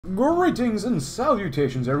Greetings and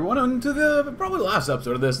salutations, everyone, and to the probably last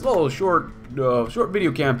episode of this little short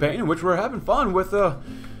video campaign in which we're having fun with or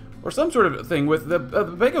some sort of thing with the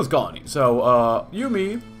Pecos colony. So you,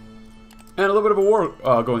 me, and a little bit of a war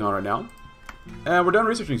going on right now, and we're done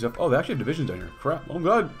researching stuff. Oh, they actually have divisions down here. Crap! Oh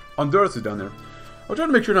god, Honduras is down there. I'll try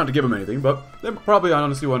to make sure not to give them anything, but they probably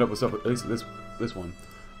honestly wind up with stuff. At least this one.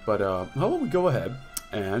 But how about we go ahead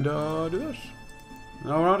and do this?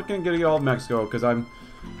 No, we're not gonna get all of Mexico because I'm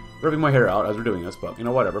ripping my hair out as we're doing this, but you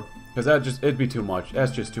know, whatever. Because it'd be too much.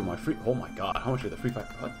 That's just too much. Oh my god, how much did the free fight?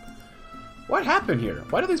 What happened here?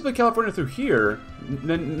 Why did they split California through here,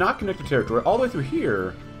 then not connected territory, all the way through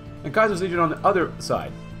here, and Kaiser's Legion on the other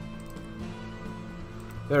side?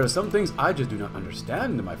 There are some things I just do not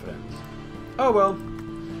understand, my friends. Oh well,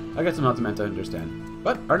 I guess I'm not meant to understand.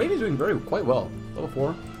 But our Navy's doing quite well. Level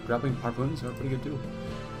 4, grappling harpoons are pretty good too.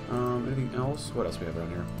 Anything else? What else do we have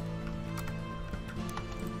around here?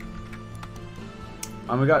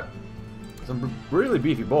 We got some really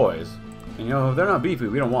beefy boys. And, you know, if they're not beefy,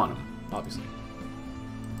 we don't want them, obviously.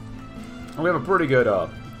 And we have a pretty good,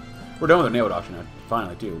 we're done with the naval auction now,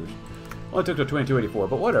 finally, too, which only took to 2284,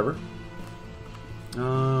 but whatever.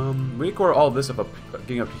 We core all this up,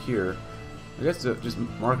 getting up to here. I guess to just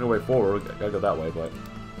mark our way forward, gotta go that way, but...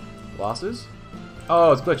 Losses?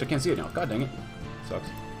 Oh, it's glitched, I can't see it now. God dang it. Sucks.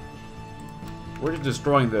 We're just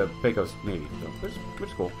destroying the Pecos Navy, so, which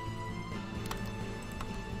is cool.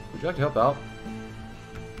 Would you like to help out?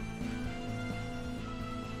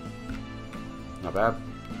 Not bad.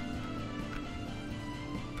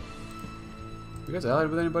 You guys allied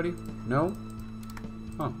with anybody? No?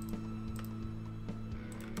 Huh.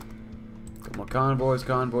 Couple more convoys.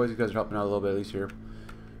 You guys are helping out a little bit at least here.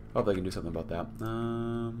 Hope they can do something about that.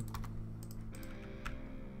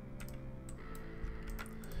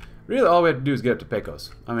 Really, all we have to do is get up to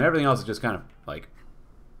Pecos. I mean, everything else is just kind of like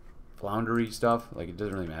floundery stuff. Like, it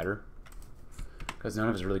doesn't really matter because none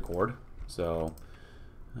of it's really cored. So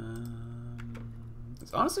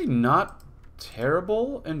it's honestly not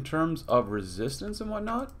terrible in terms of resistance and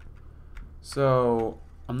whatnot. So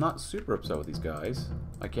I'm not super upset with these guys.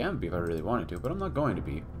 I can be if I really wanted to, but I'm not going to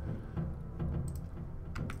be.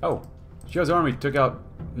 Oh, Shio's army took out...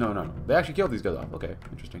 No. They actually killed these guys off. Okay,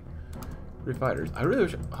 interesting. 3 fighters. I really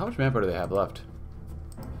wish... How much manpower do they have left?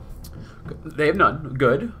 They have none.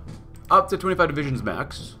 Good. Up to 25 divisions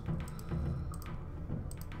max.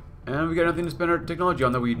 And we got nothing to spend our technology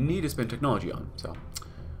on that we need to spend technology on. So,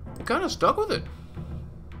 we're kind of stuck with it.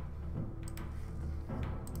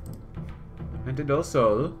 Mente del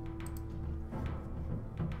Sol.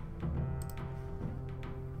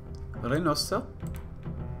 Reynosa.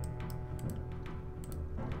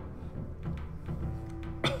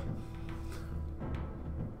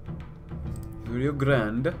 Rio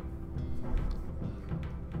Grande.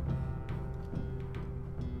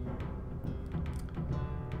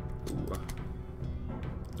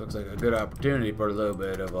 Looks like a good opportunity for a little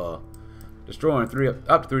bit of destroying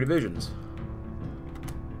up to 3 divisions.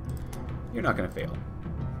 You're not gonna fail.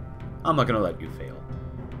 I'm not gonna let you fail.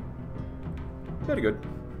 Very good.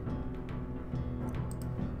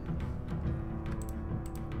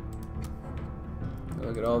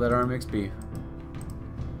 Look at all that army XP.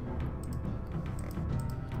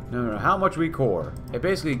 No, how much we core. It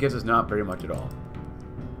basically gives us not very much at all.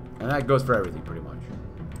 And that goes for everything, pretty much.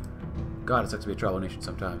 God, it sucks to be a tribal nation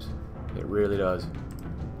sometimes. It really does.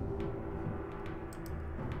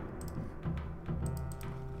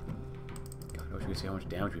 God, I wish we could see how much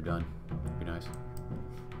damage we've done. That'd be nice.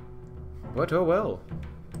 But oh well.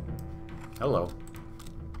 Hello.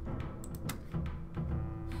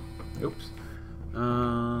 Oops.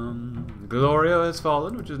 Gloria has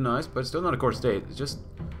fallen, which is nice, but still not a core state. It's just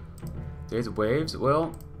days of waves.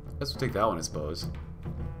 Well, let's take that one, I suppose.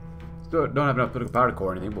 Still don't have enough political power to core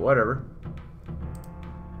or anything, but whatever.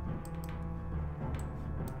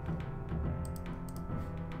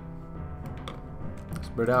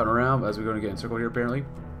 Spread out and around as we're going to get encircled here, apparently.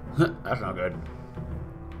 That's not good.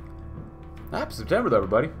 Happy September, though,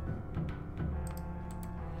 everybody.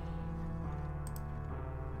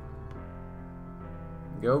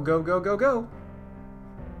 Go, go, go, go, go.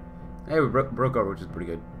 Hey, we broke over, which is pretty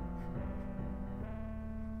good.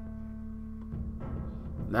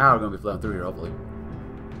 Now we're going to be flying through here, hopefully.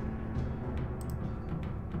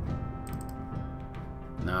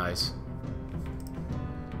 Nice.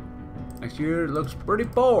 Next year looks pretty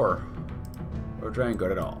poor. Or trying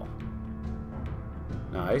good at all.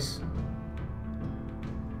 Nice.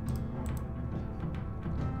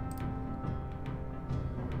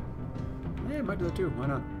 Yeah, might do that too. Why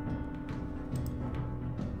not?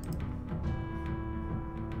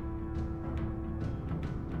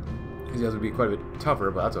 These guys would be quite a bit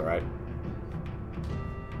tougher, but that's alright.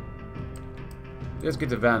 Let's get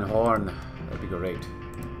to Van Horn. That'd be great.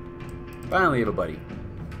 Finally, everybody.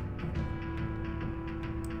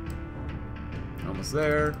 Almost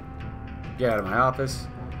there. Get out of my office.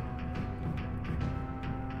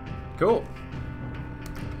 Cool.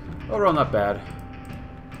 Overall, not bad.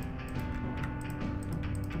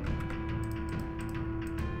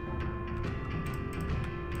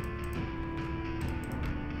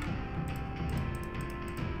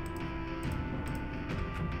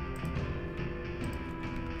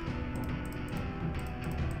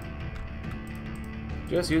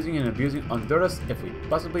 Just using and abusing Honduras if we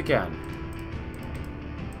possibly can.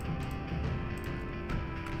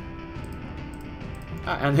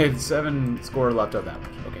 Ah, and they had 7 score left of that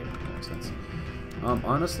much. Okay, that makes sense.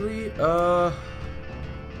 Honestly, I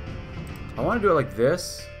want to do it like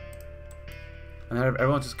this, and have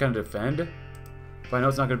everyone just kind of defend. But I know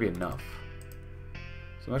it's not going to be enough.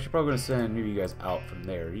 So I'm actually probably going to send you guys out from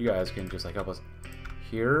there. You guys can just like help us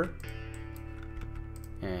here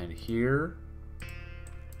and here.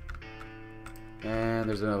 And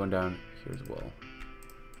there's another one down here as well.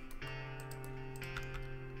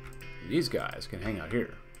 These guys can hang out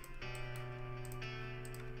here.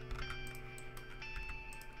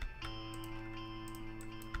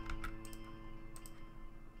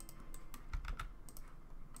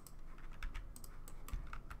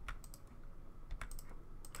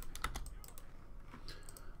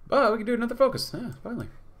 But we can do another focus. Yeah, finally.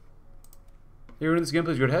 Here in this game,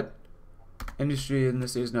 please go ahead. Industry in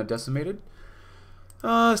this is now decimated.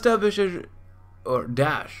 Establish or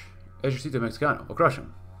dash Ejército Mexicano. We'll crush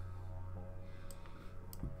him.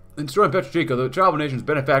 In destroying Petro Chico, the tribal nation's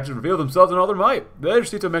benefactors reveal themselves in all their might. The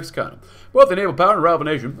Ejército Mexicano. Both the naval power and rival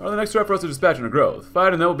nation are the next threat for us to dispatch and growth.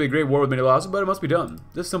 Fighting them will be a great war with many losses, but it must be done.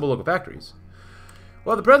 Disassemble local factories.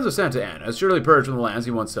 While the presence of Santa Anna has surely purged from the lands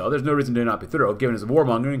he once held, there's no reason to not be thorough, given his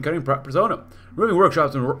warmongering and cutting persona. Removing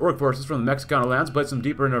workshops and workforces from the Mexicano lands, placing them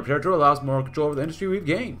deeper into our territory, allows more control over the industry we've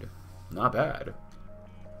gained. Not bad.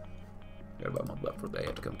 Got about a month left before they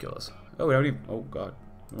have to come kill us. Oh, we haven't even... Oh, God.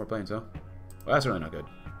 No more planes, huh? Well, that's really not good.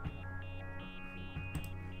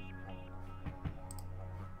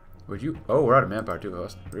 Would you... Oh, we're out of manpower, too. Oh,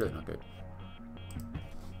 that's really not good.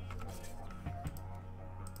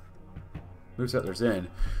 Move settlers in.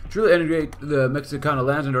 To truly integrate the Mexicano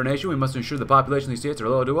lands into our nation, we must ensure the population of these states are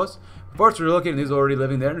loyal to us. Before relocating these already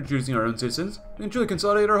living there and introducing our own citizens, we can truly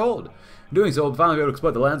consolidate our hold. In doing so, we'll finally be able to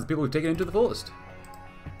exploit the lands of the people we've taken into the fullest.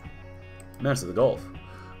 Menace of the Gulf.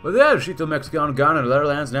 With the Ejército Mexicano gone and their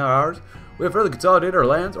lands now ours, we have further consolidated our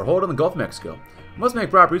lands or hold on the Gulf of Mexico. We must make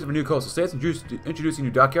proper use of our new coastal states and introducing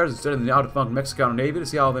new dockyards instead of the now-defunct Mexicano Navy to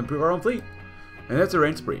see how we'll improve our own fleet. And that's a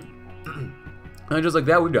reign spree. And just like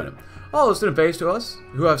that, we've done it. All who have stood in face to us,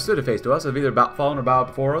 have either fallen or bowed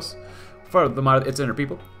before us, for the might of its inner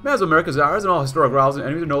people. Mesoamerica is ours, and all historic rivals and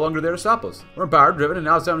enemies are no longer there to stop us. We're empowered, driven, and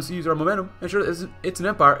now it's time to use our momentum and ensure that it's an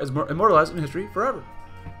empire is immortalized in history forever.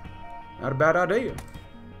 Not a bad idea.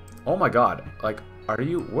 Oh my God! Like, what are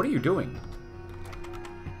you doing?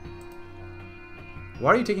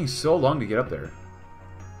 Why are you taking so long to get up there?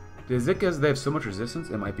 Is it because they have so much resistance?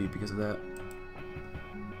 It might be because of that.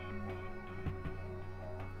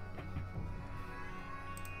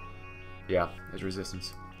 Yeah, there's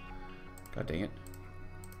resistance. God dang it.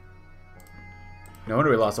 No wonder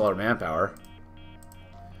we lost a lot of manpower.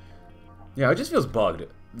 Yeah, it just feels bugged.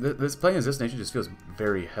 This playing as this nation just feels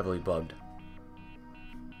very heavily bugged.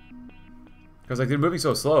 Because like they're moving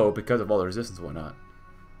so slow because of all the resistance and whatnot.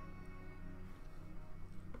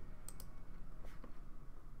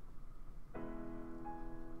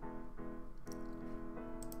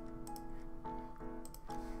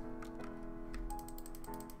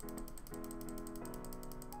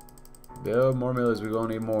 Build more millers, we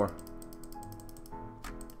gonna need more.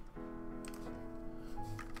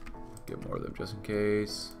 Get more of them just in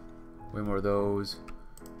case. Way more of those.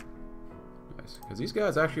 Nice, because these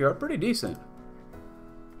guys actually are pretty decent.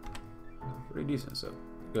 Pretty decent, so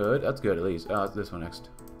good. That's good at least. Oh, it's this one next.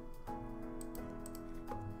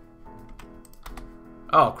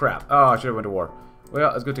 Oh crap! Oh, I should have went to war.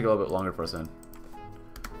 Well, it's gonna take a little bit longer for us then.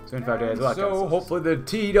 75 days. So hopefully the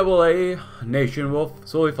TAA nation will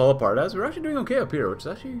slowly fall apart as we're actually doing okay up here, which is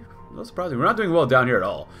actually a little surprising. We're not doing well down here at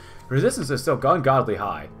all. Resistance is still ungodly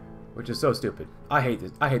high, which is so stupid. I hate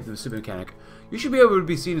this. I hate the stupid mechanic. You should be able to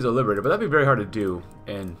be seen as a liberator, but that'd be very hard to do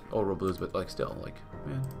in Old World Blues. But like still, like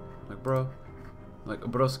man, like bro, like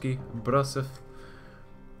broski, brosif.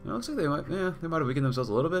 It looks like they might, they might have weakened themselves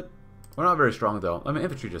a little bit. We're not very strong though. I mean,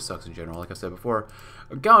 infantry just sucks in general, like I said before.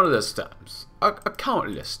 Countless times.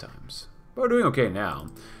 Countless times. But we're doing okay now.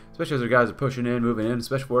 Especially as our guys are pushing in, moving in.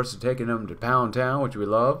 Special forces are taking them to Pound Town, which we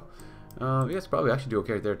love. Yes, probably actually do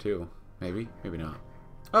okay there too. Maybe, maybe not.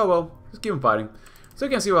 Oh well, just keep them fighting. So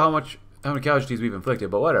you can't see how many casualties we've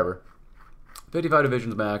inflicted, but whatever. 55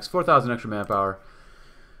 divisions max, 4,000 extra manpower.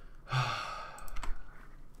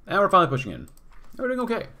 And we're finally pushing in. We're doing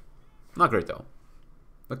okay. Not great though.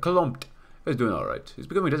 The Kalomte is doing alright. He's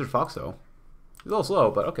becoming a desert fox though. He's a little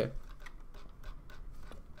slow, but okay.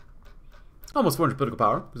 Almost 400 political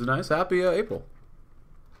power. It was a nice, happy April.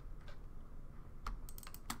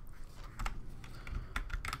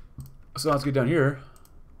 So let's get down here.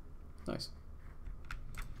 Nice.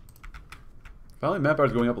 Finally, manpower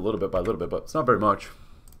is going up a little bit by a little bit, but it's not very much.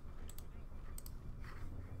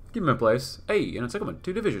 Keep him in place. Hey, and a settlement.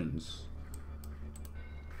 2 divisions.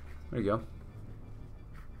 There you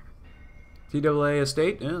go. TAA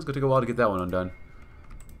estate. Yeah, it's going to take a while to get that one undone.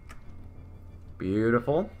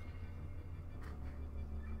 Beautiful.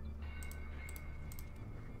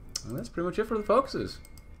 And that's pretty much it for the focuses.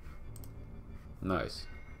 Nice.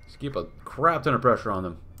 Just keep a crap ton of pressure on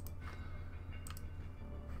them.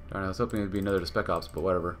 Darn, I was hoping it'd be another spec ops, but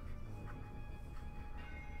whatever.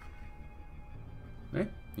 Hey,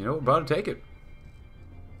 you know, we're about to take it.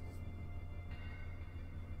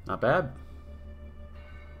 Not bad.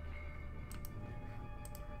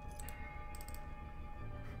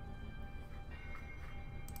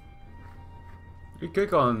 Good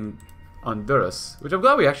kick on Honduras, which I'm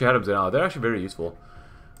glad we actually had them now. They're actually very useful,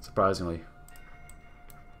 surprisingly.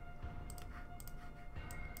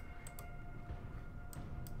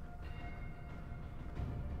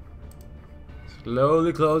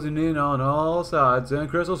 Slowly closing in on all sides, and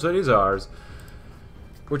Crystal City's ours.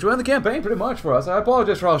 Which will end the campaign pretty much for us. I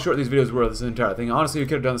apologize for how short these videos were, this entire thing. Honestly, we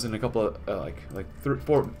could have done this in a couple of, like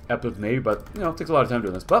 4 episodes maybe, but, you know, it takes a lot of time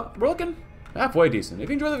doing this. But we're looking halfway decent. If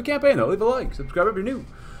you enjoyed the campaign, though, leave a like, subscribe if you're new.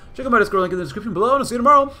 Check out my Discord link in the description below, and I'll see you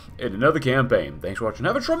tomorrow in another campaign. Thanks for watching.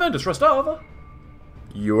 Have a tremendous rest of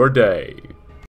your day.